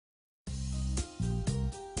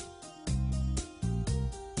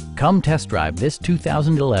Come test drive this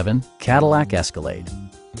 2011 Cadillac Escalade.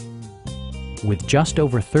 With just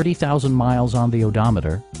over 30,000 miles on the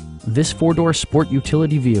odometer, this four-door sport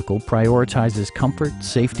utility vehicle prioritizes comfort,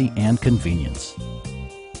 safety, and convenience.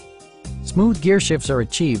 Smooth gear shifts are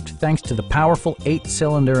achieved thanks to the powerful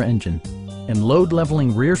 8-cylinder engine, and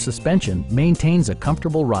load-leveling rear suspension maintains a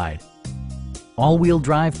comfortable ride. All-wheel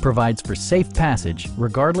drive provides for safe passage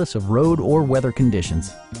regardless of road or weather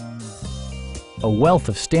conditions. A wealth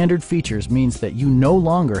of standard features means that you no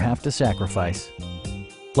longer have to sacrifice,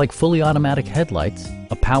 like fully automatic headlights,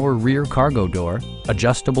 a power rear cargo door,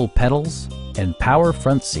 adjustable pedals, and power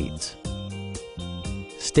front seats.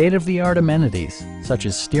 State-of-the-art amenities such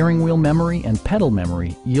as steering wheel memory and pedal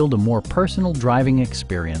memory yield a more personal driving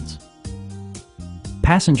experience.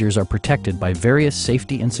 Passengers are protected by various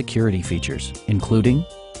safety and security features, including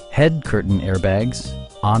head curtain airbags,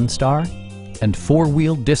 OnStar, and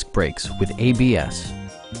four-wheel disc brakes with ABS.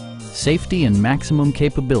 Safety and maximum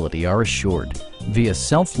capability are assured via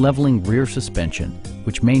self-leveling rear suspension,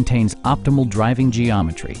 which maintains optimal driving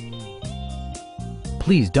geometry.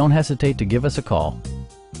 Please don't hesitate to give us a call.